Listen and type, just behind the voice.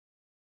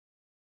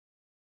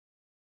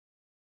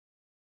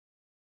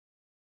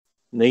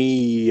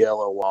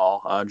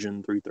LOL,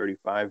 Hodgin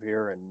 335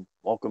 here, and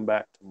welcome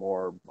back to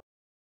more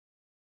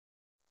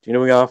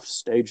continuing off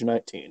stage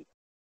 19.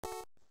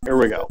 Here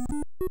we go.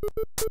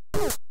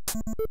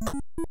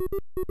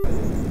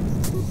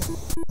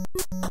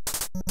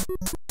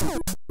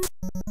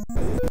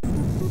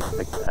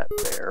 Like that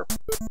there.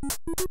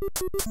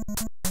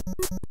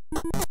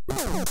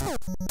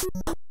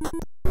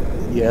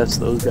 Yes,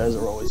 those guys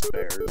are always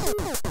bears.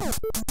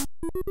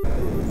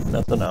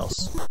 Nothing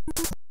else.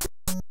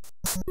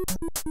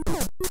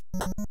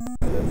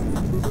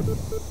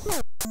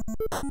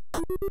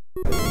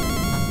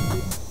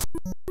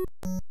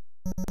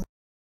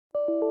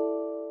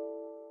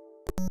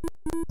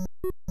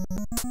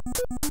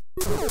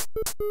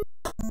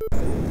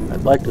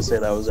 I'd like to say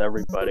that was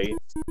everybody.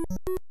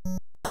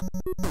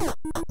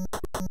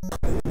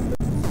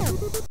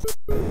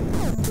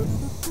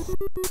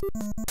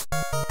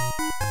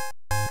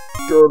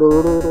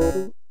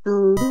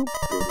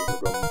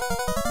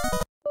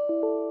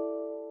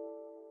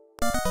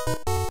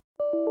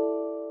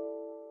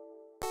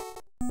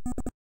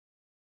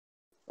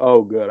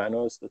 Oh, good. I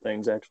noticed the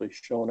thing's actually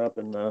showing up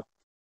in the...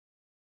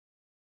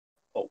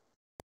 Oh.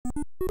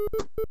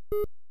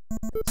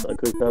 So I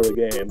clicked out of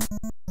the game.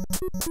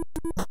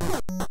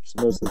 Just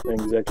noticed the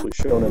thing's actually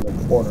shown in the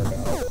corner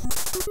now.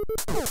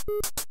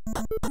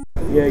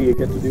 Yeah, you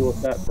get to deal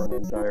with that for an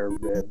entire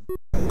vid.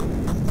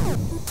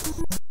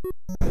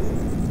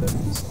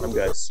 Some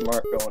guy's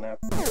smart going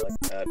after me like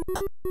that.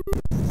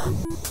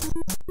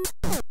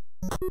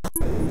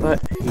 But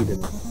he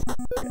didn't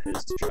get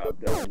his job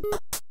done.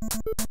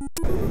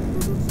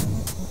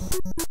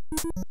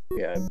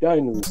 Yeah,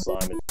 dying to the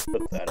slime is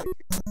pathetic.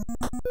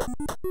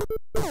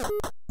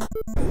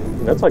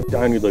 And that's like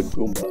dying to the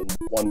Goomba in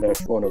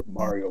 1-1 of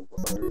Mario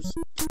Brothers.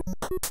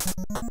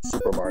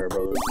 Super Mario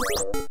Brothers,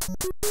 rather.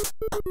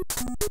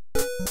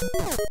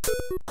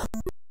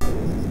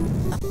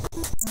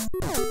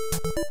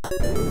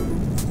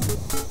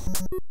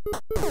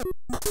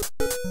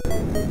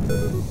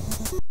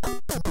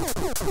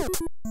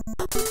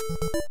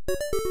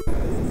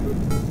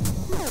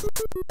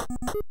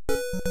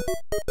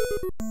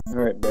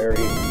 Alright, Barry.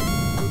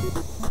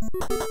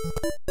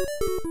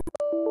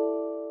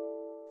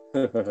 I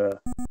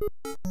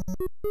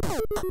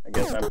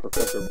guess I'm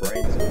Professor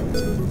Brains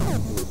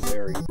with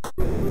Barry.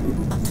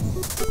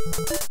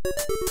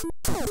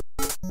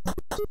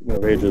 Speaking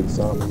of Age of the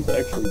Zombies, I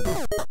actually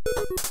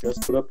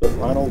just put up the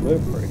final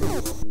live for Age of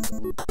the Zombies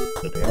and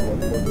the damn one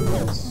was a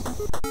mess.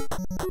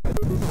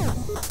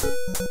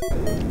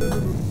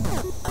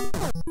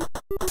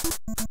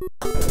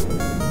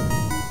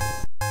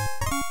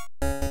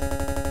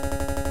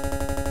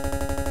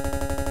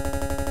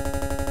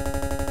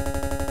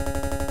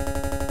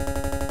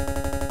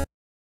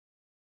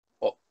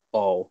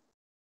 Oh.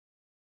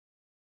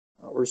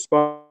 Not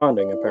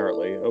responding,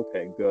 apparently.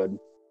 Okay, good.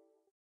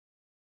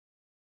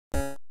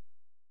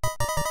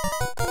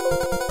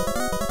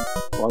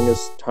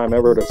 Longest time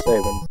ever to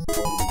save and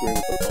agree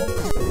with the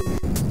bonus stage.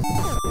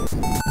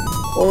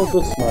 Oh,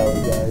 just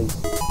smiling, guys.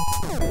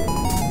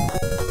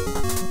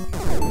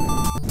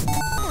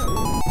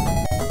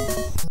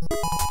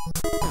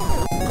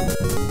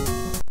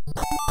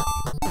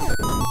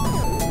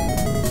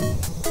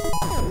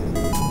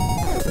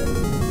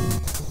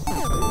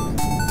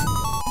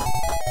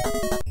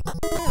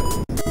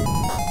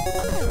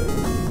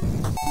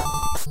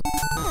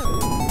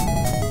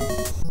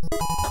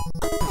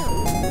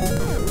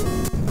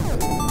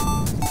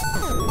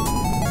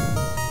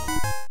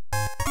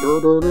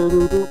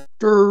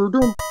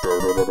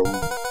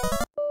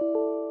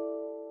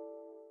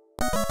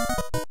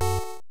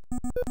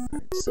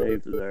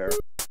 Saved there.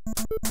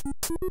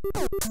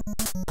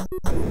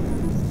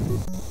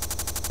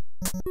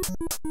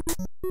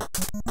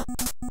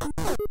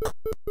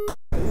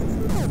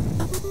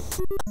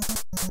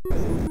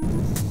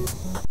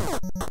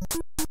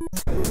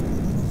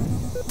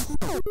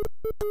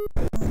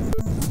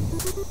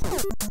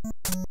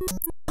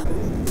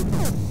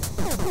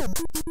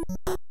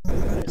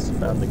 Nice,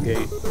 found the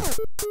gate.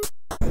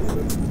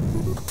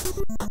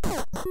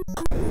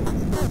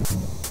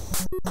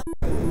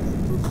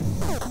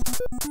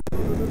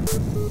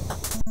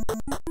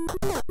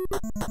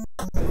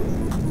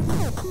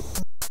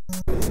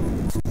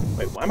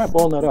 Wait, why am I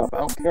blowing that up? I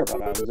don't care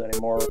about items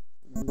anymore.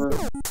 Remember?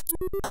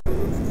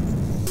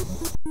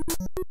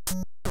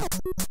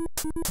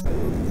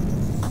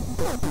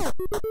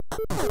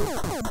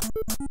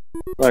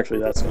 Well, actually,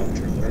 that's not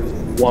true. There's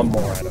one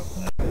more item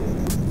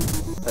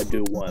that I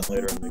do want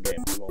later in the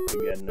game. We won't be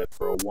getting it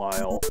for a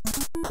while.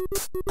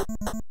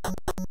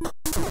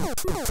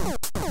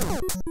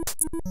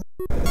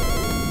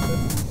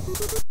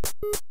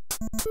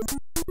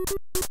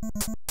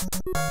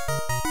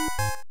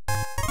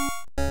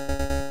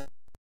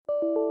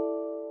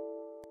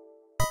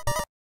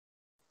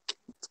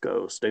 Let's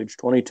go, stage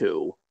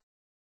 22.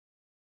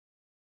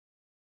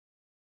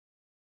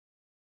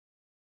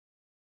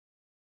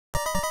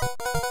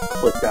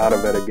 Clicked out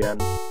of it again.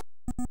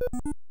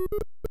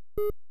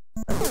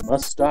 I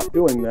must stop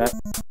doing that.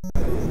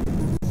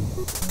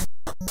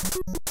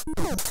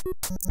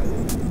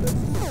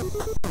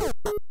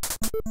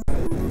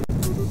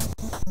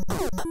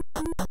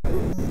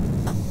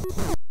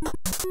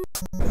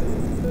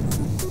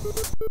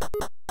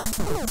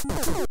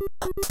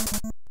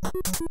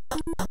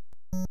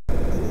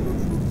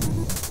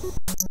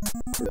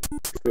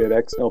 We had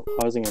X now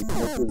pausing and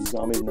for the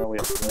zombies, now we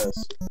have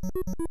this.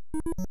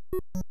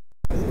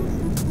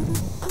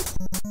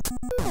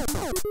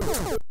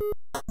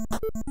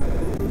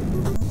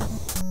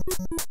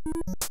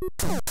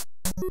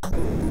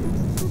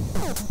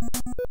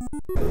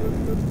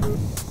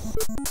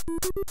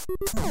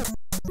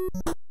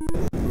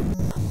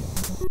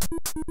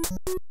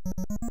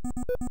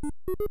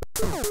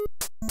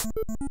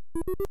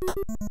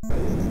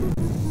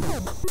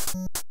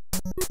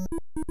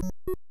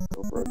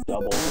 Go for a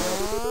double.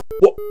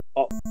 Whoa!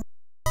 Oh.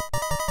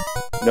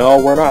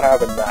 No, we're not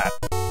having that.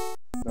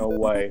 No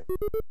way.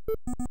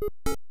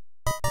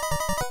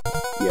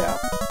 Yeah.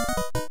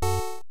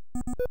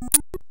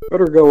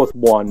 Better go with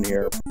one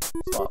here.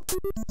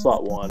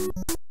 Slot one.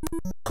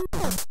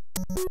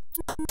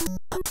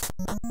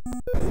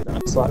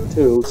 Not slot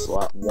two,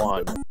 slot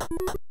one.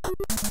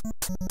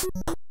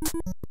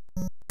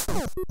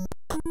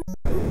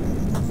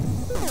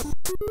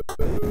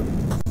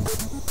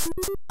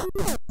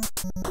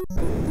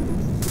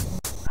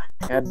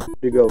 I had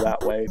to go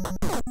that way.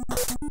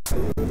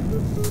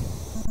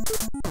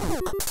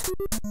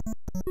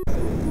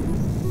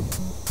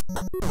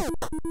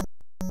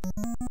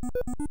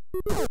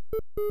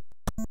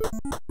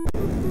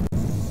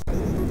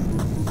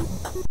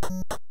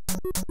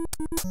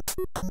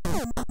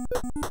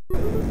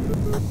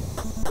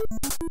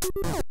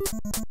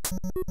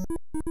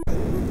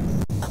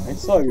 I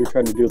saw you were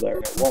trying to do that,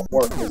 and it won't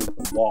work because of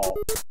the wall.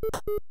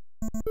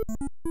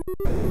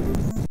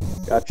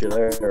 Got you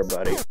there,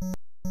 buddy.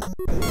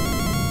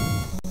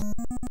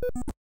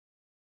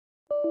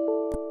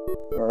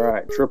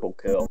 Alright, triple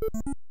kill.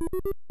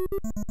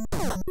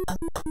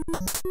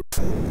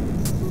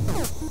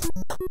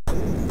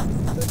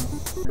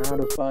 Now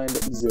to find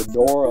the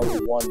Door of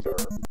Wonder.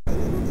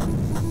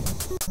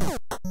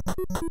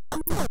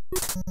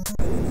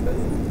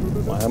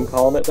 Why I'm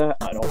calling it that,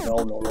 I don't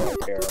know, nor do I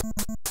care.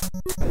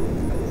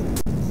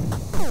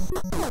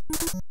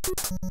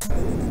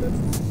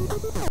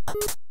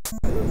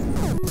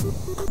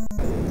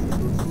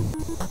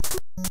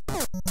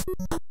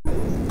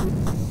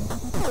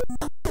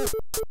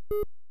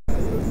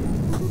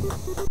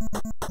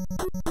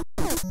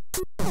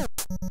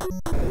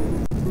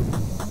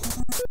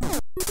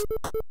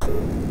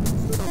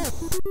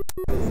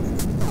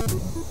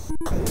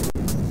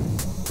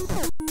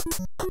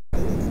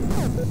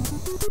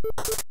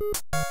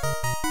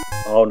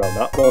 Oh no,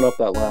 not blowing up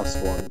that last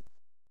one.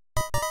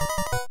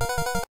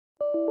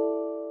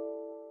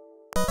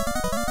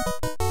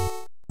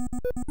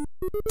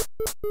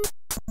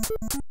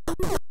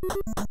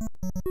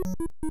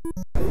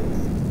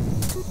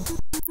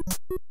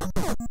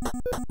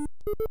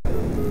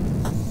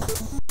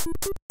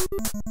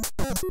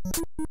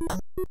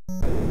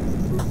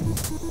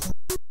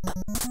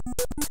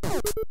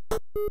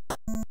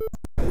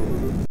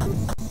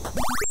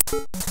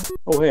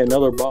 Oh hey,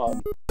 another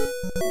bomb. I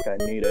think I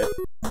need it.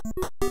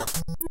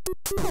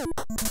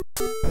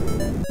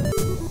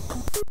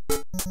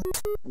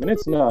 I mean,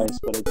 it's nice,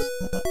 but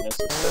it's not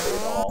necessary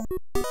at all.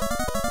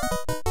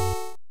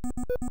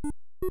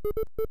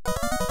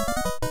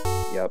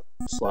 Yep,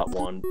 slot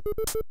one.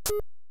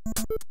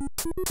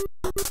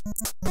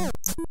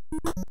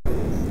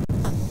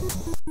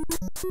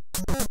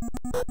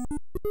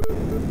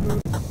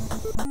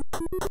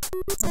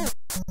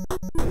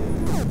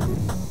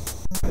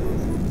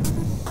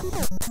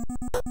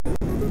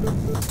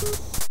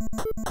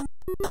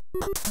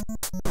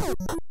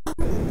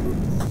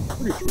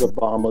 Pretty sure the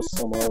bomb was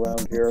somewhere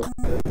around here.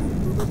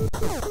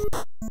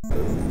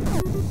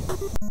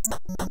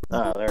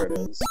 Ah, there it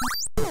is.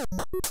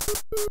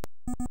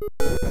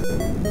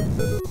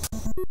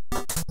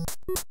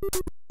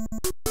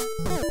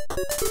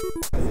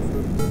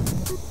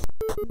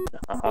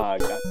 Haha,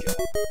 gotcha.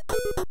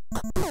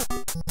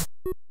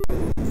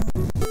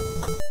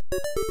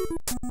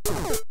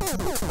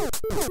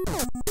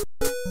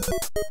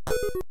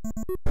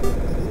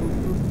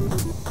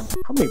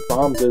 How many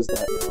bombs is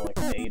that now?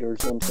 Like 8 or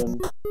something?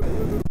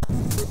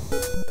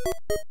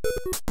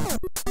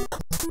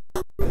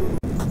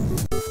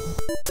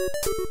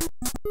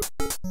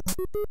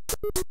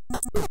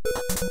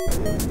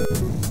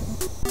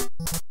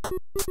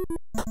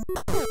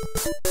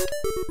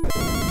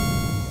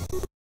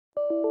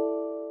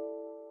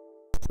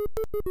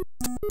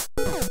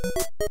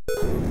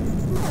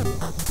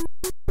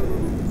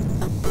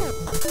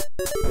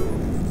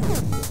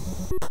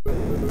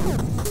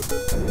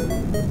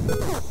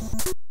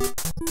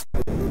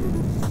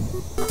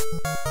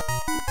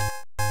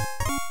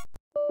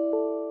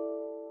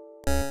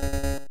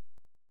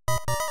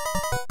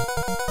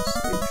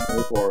 Stage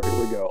 24, here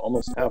we go.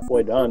 Almost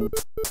halfway done,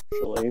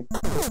 actually.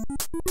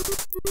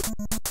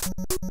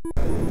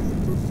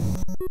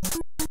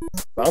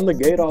 Found the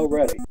gate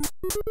already.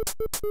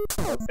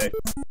 Okay.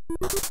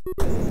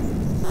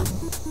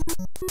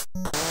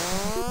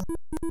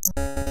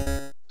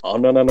 Oh,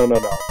 no, no, no, no,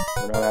 no.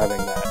 We're not having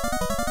that.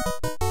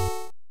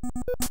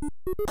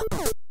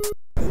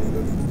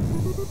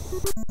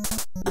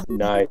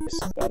 Nice.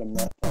 Got him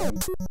that time.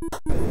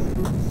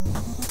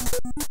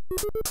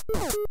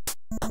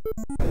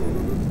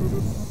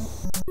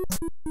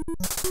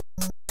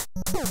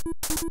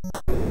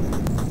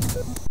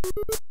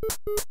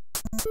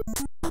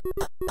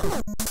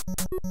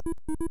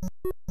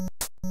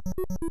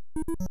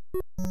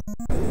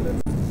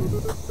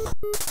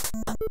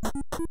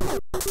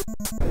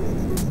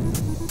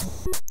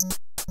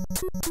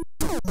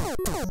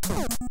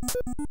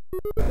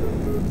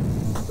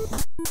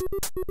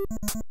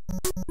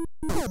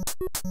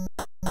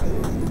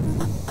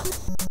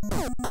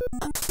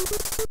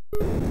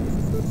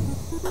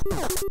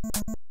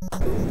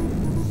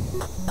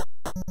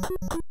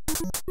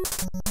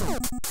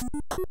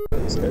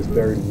 This guy's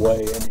buried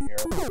way in here.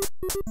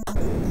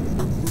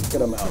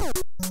 Get him out.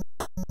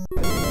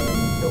 And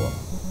kill him.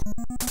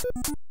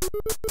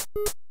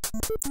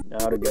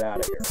 Now to get out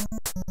of here.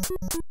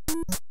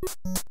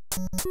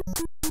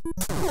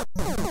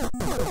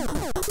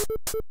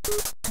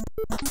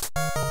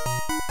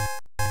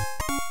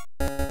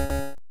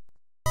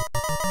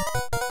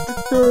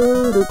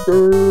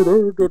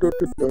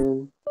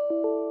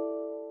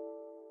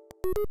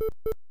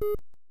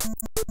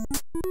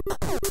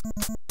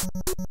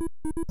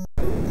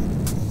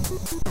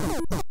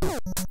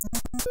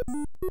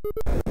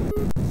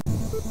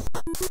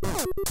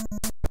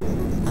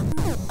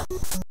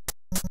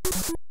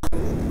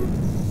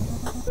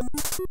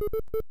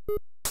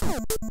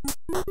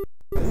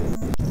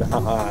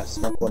 Haha,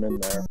 snuck one in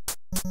there.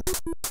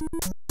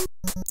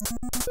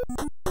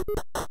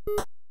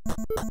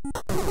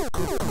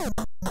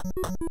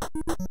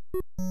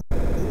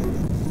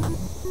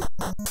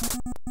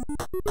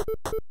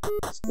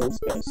 This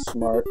guy's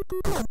smart,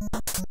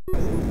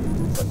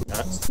 but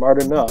not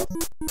smart enough.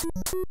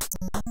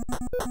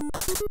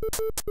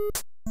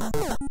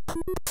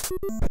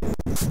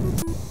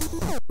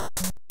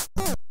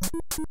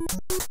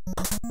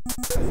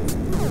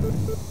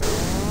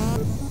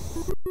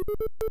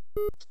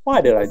 Why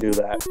did I do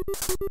that?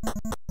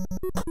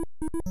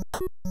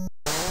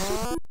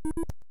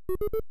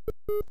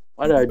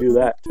 Why did I do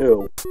that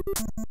too?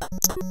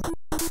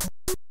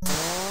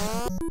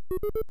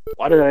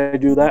 Why did I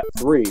do that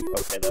 3?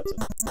 Okay, that's it.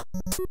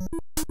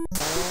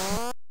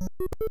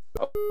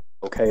 Oh,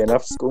 okay,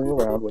 enough screwing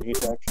around. We need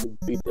to actually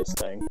beat this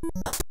thing.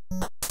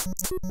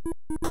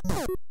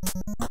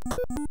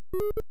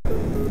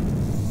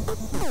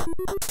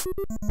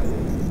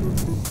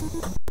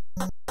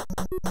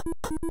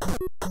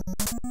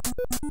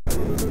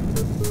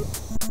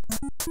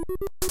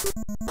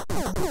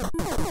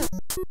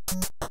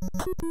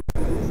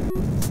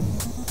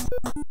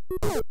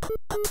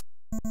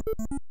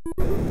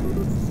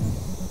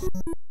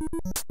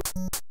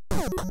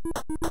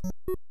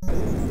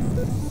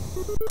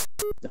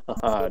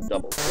 Haha,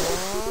 double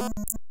kill.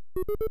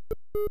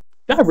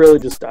 I really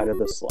just died of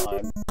the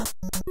slime.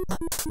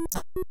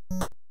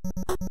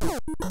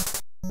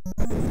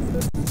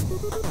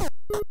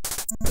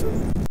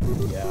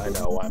 Yeah, I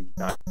know, I'm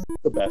not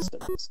the best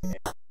at this game.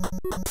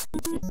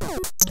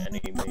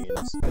 Any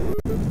means.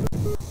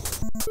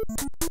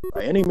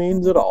 By any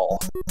means at all.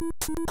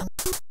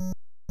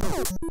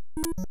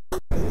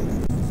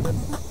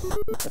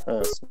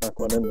 Snuck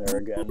one in there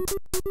again.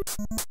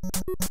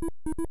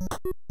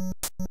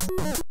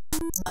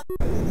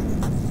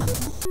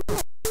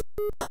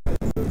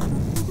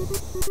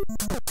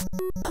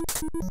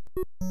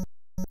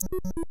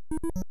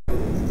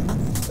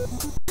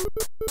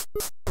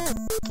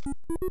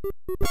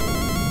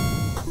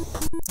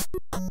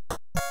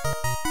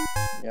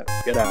 Yep,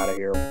 get out of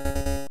here.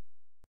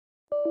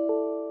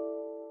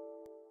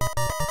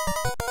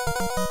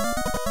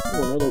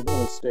 Oh, another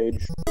bonus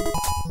stage.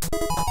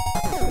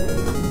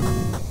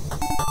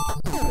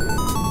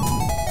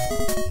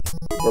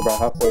 We're about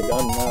halfway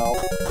done now.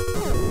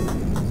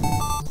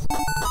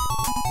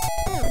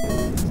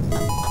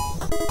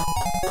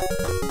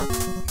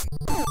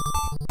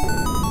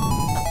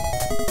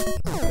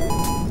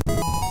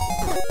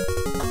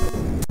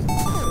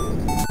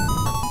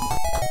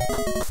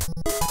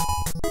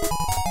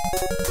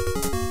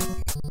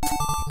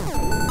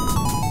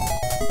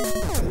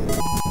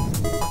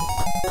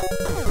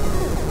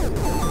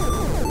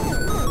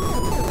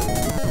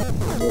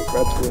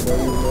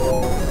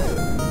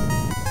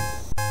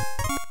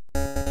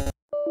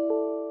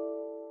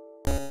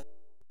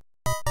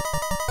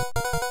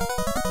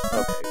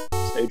 Okay,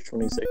 stage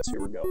 26,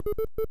 here we go.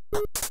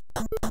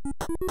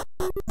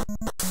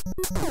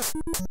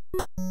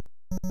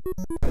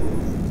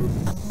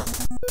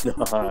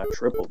 Haha,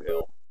 triple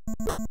kill.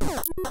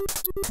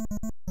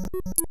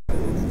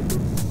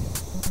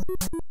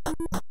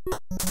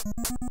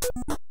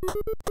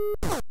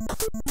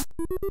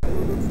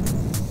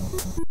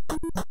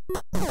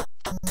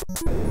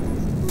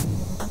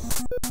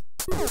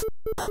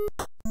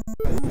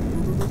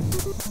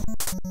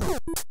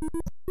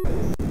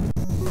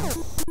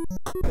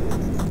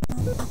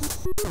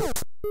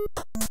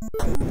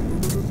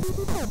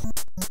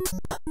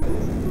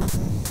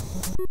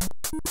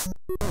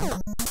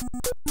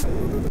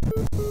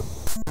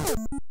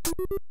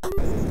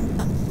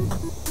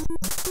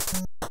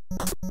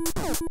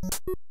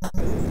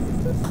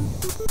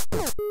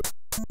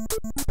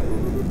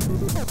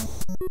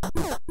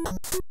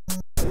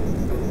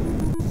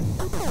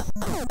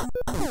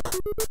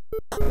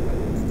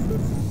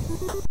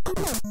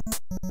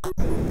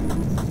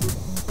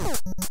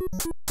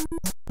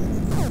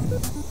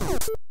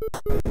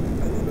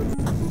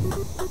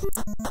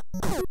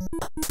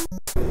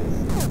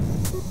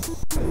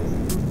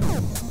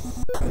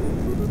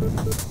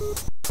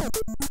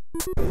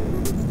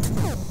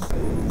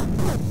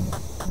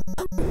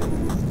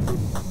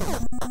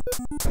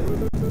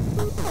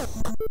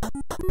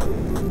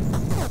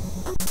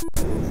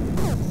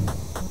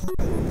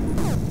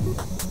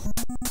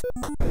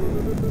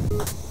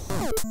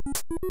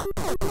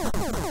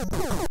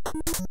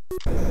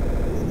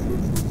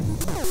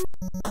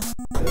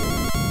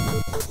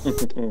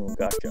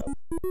 Gotcha.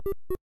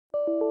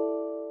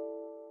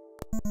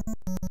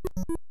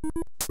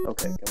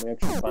 Okay, can we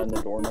actually find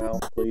the door now,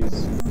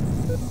 please?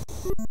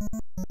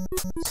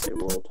 Save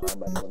a little time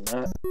by doing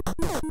that.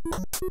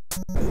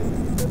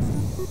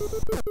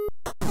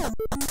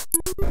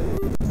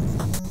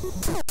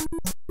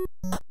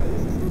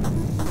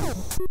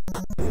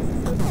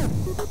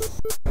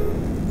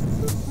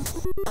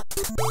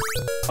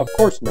 Of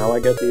course, now I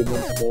get the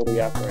invincibility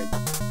after I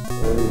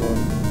order one.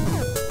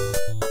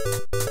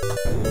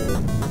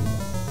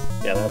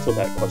 Yeah, that's what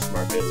that question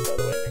mark is, by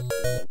the way, makes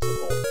me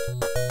invincible.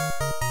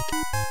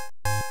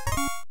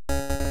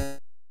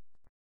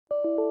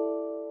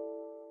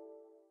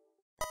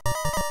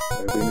 I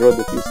hope you enjoyed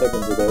the few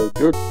seconds of the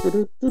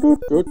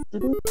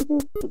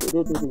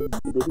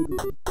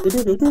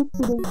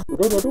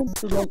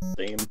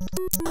theme.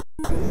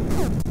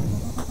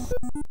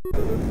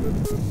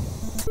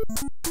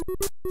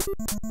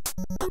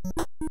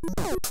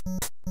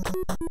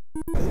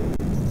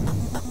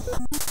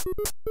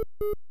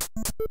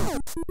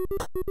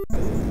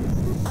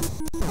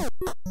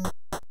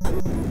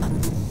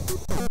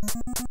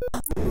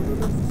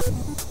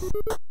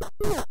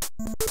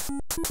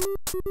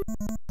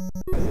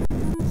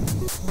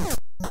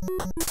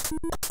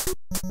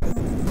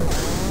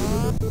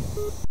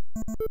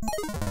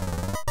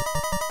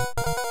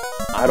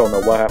 I don't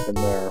know what happened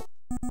there,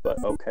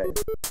 but okay.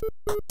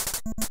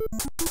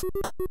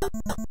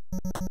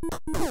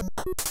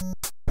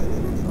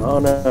 Oh,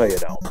 no, you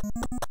don't.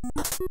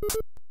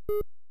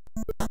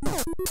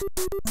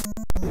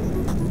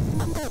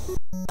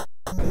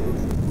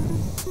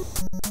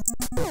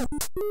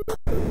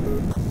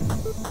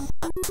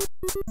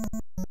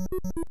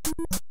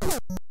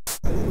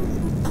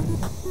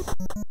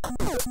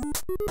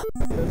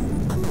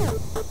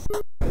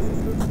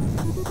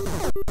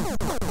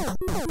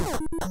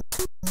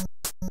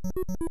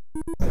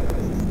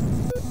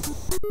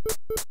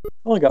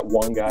 Only got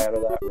one guy out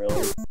of that,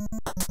 really.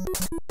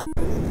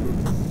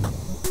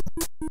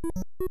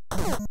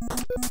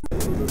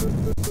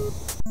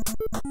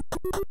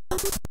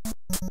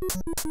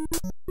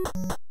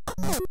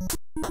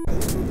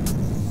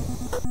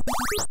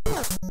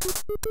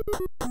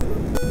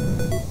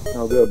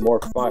 Oh good, more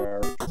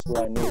fire, just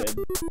what I needed.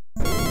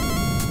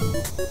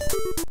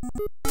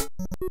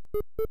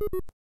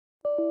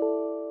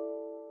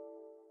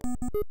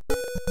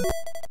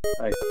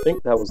 I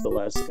think that was the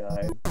last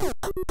guy.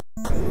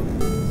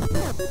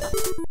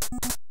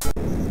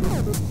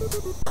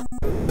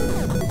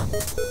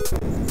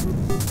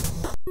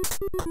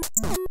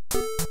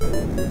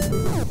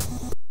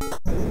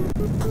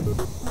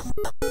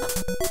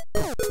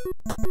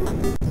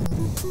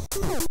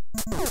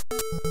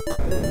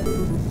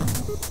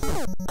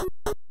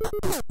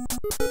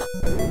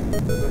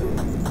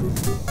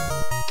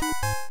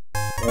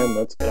 And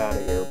let's get out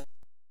of here.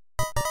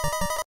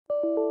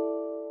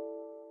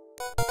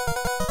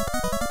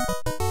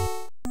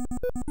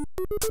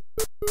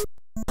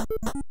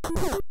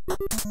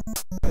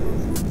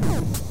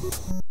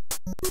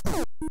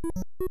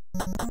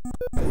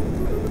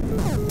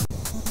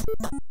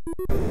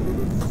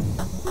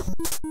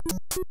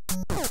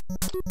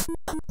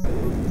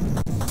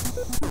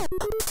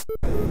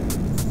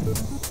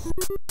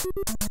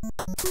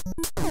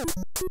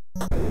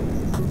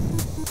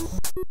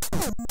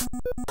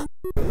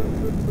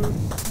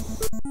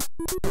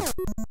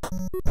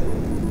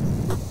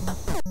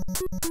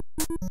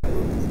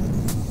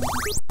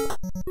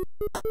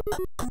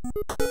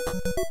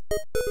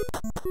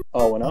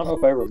 Oh, and I don't know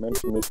if I ever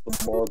mentioned this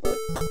before, but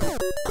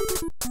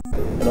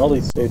in all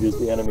these stages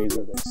the enemies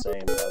are the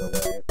same, by the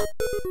way.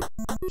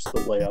 Just the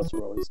layouts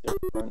are always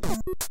different.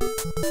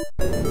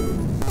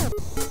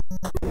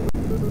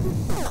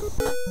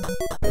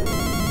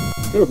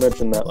 Should have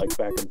mentioned that like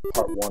back in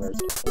part 1 or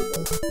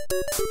something,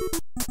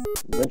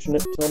 but mention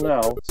it till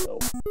now, so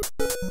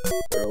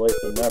better late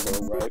than never,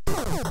 right?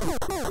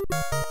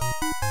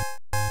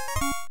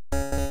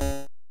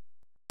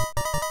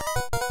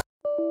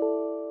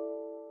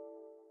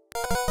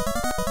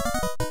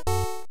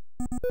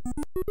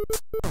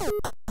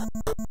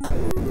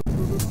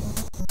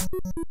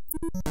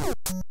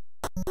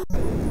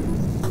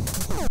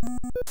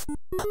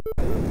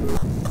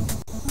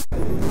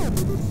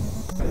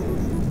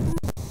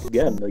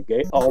 Again, the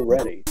gate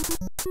already.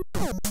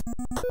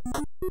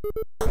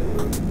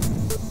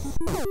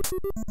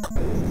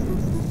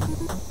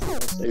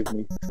 That'll save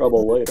me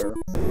trouble later.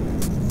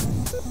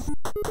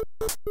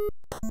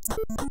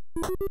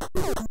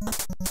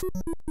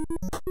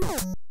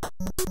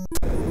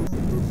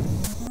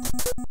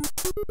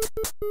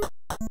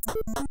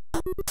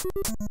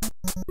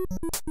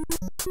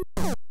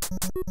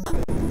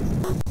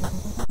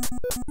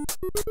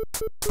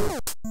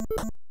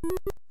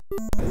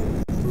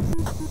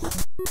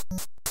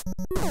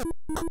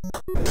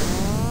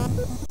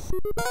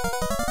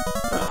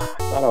 I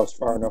thought I was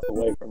far enough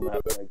away from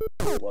that, but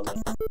I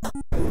wasn't.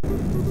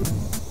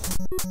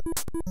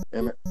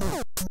 Damn it.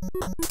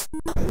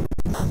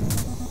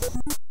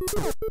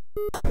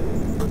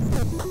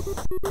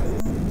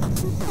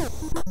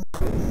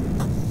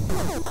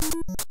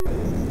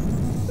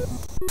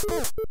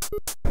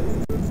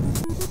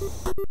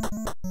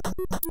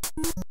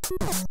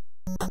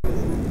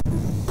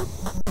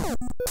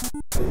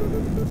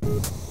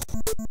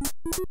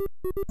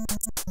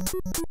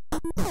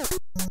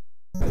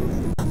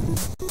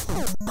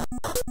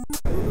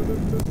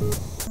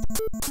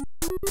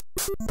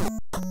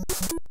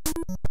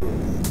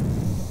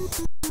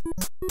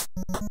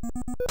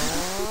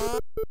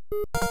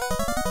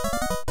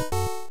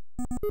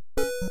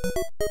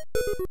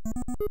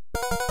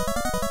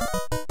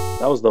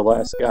 That was the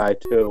last guy,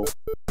 too.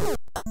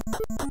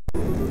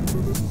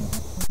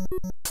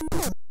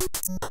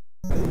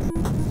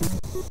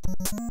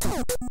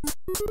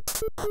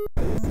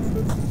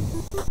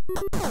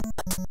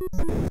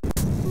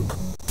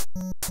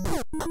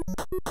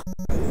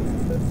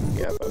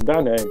 Yeah, if I'm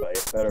down to anybody,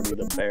 it better be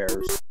the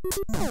bears.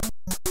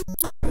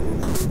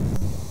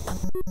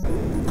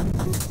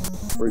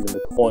 Or even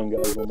the coin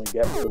guys when we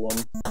get to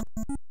them.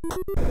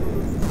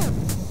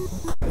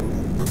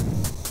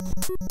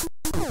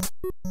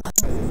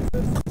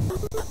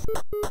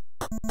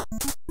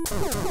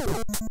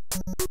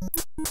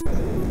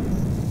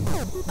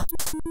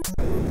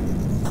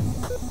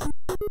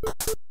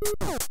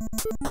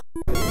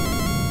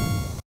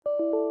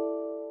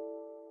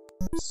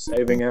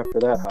 Saving after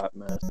that hot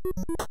mess.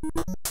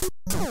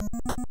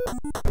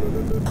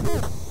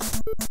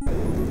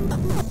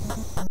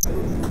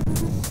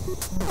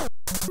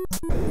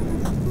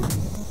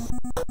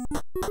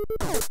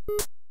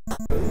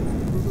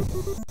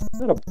 Is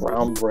that a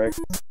brown brick?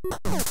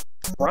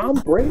 Brown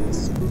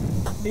bricks?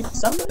 Did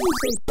somebody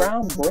say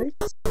brown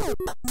bricks?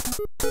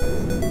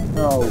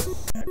 No,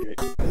 magic.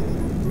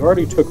 You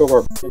already took over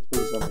our so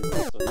you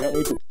don't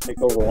need to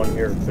take over one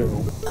here,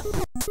 too.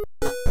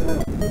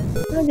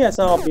 I guess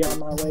I'll be on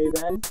my way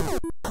then.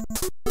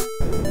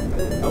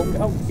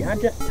 Oh,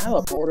 gadget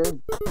teleporter.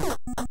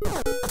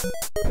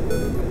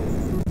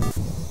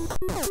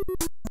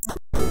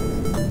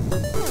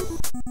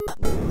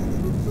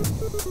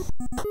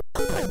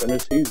 Thank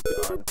goodness he's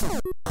gone.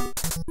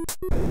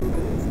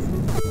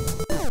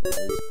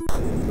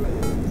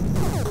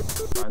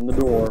 Find the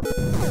door.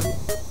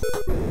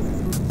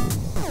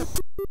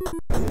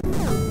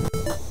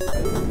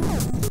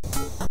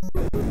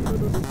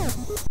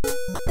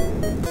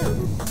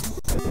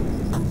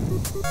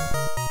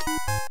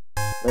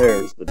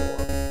 There's the door.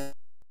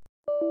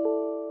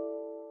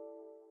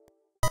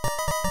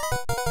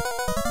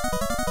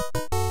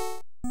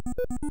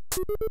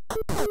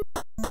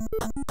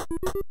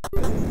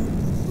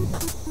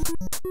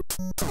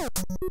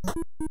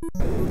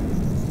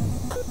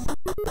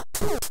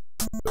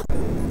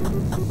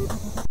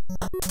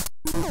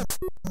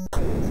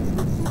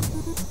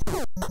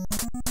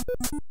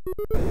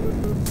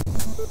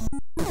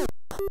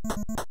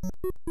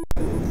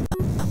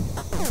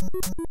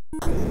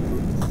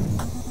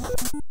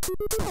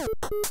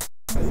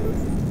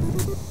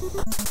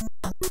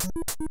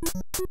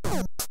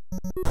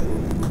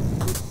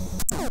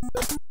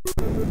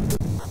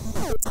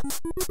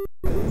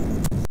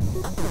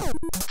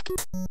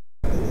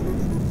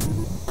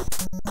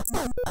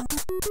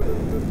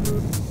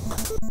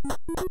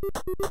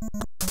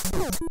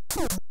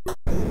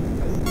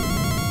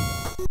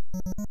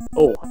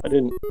 Oh, I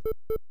didn't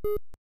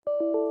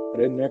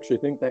actually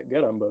think that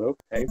get him, but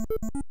okay.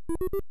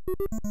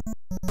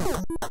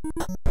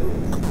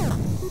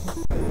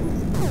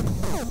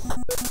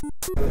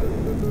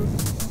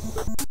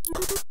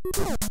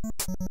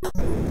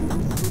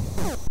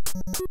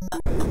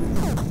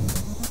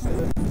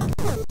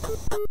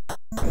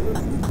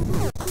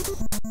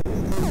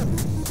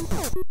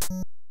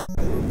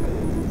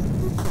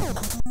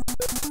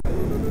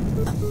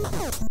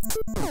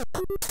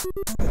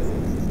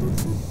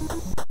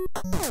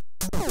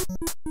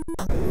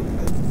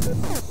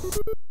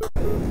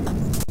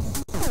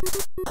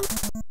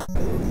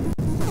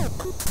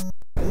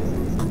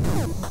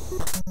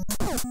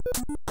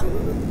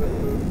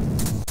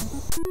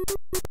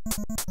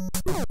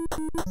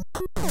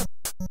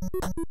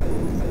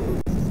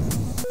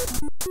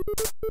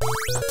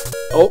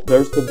 Oh,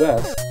 there's the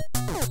vest.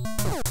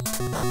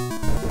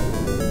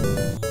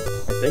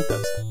 I think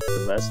that's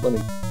the vest. Let me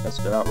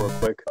test it out real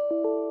quick.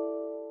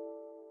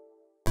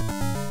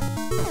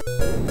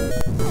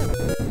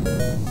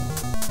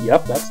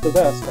 Yep, that's the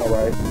vest,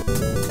 alright.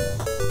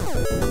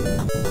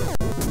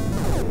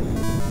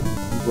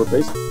 We're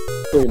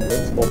basically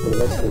invincible for the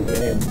rest of the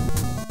game.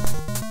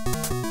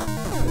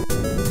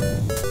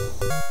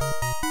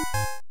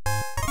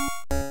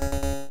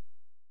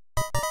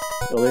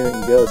 The only thing that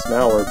can get us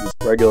now are just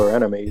regular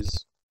enemies.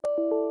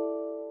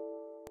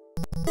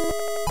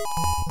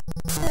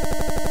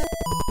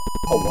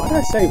 Oh, why did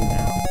I save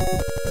now?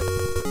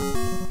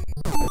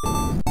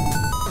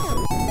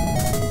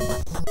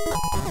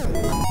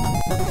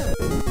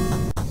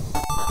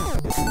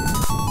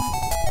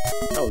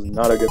 That was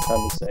not a good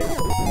time to save.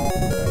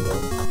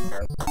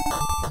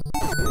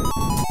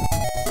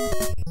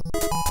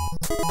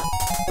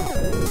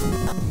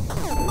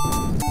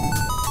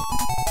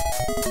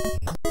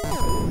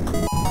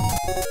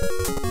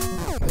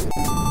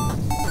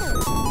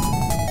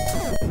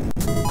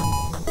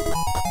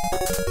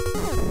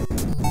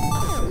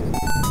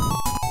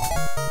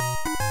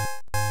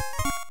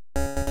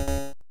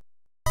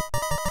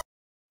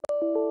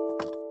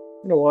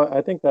 You know what?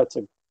 I think that's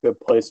a good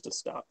place to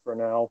stop for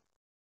now.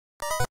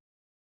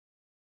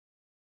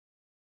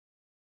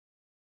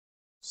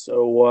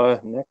 So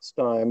next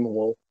time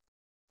we'll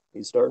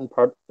be starting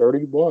part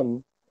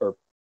 31, or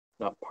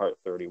not part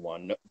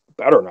 31, no,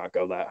 better not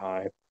go that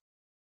high.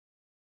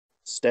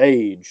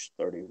 Stage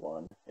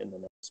 31 in the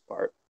next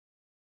part.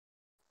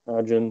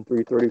 Ajin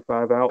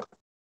 335 out.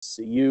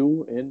 See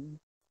you in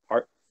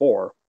part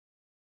 4.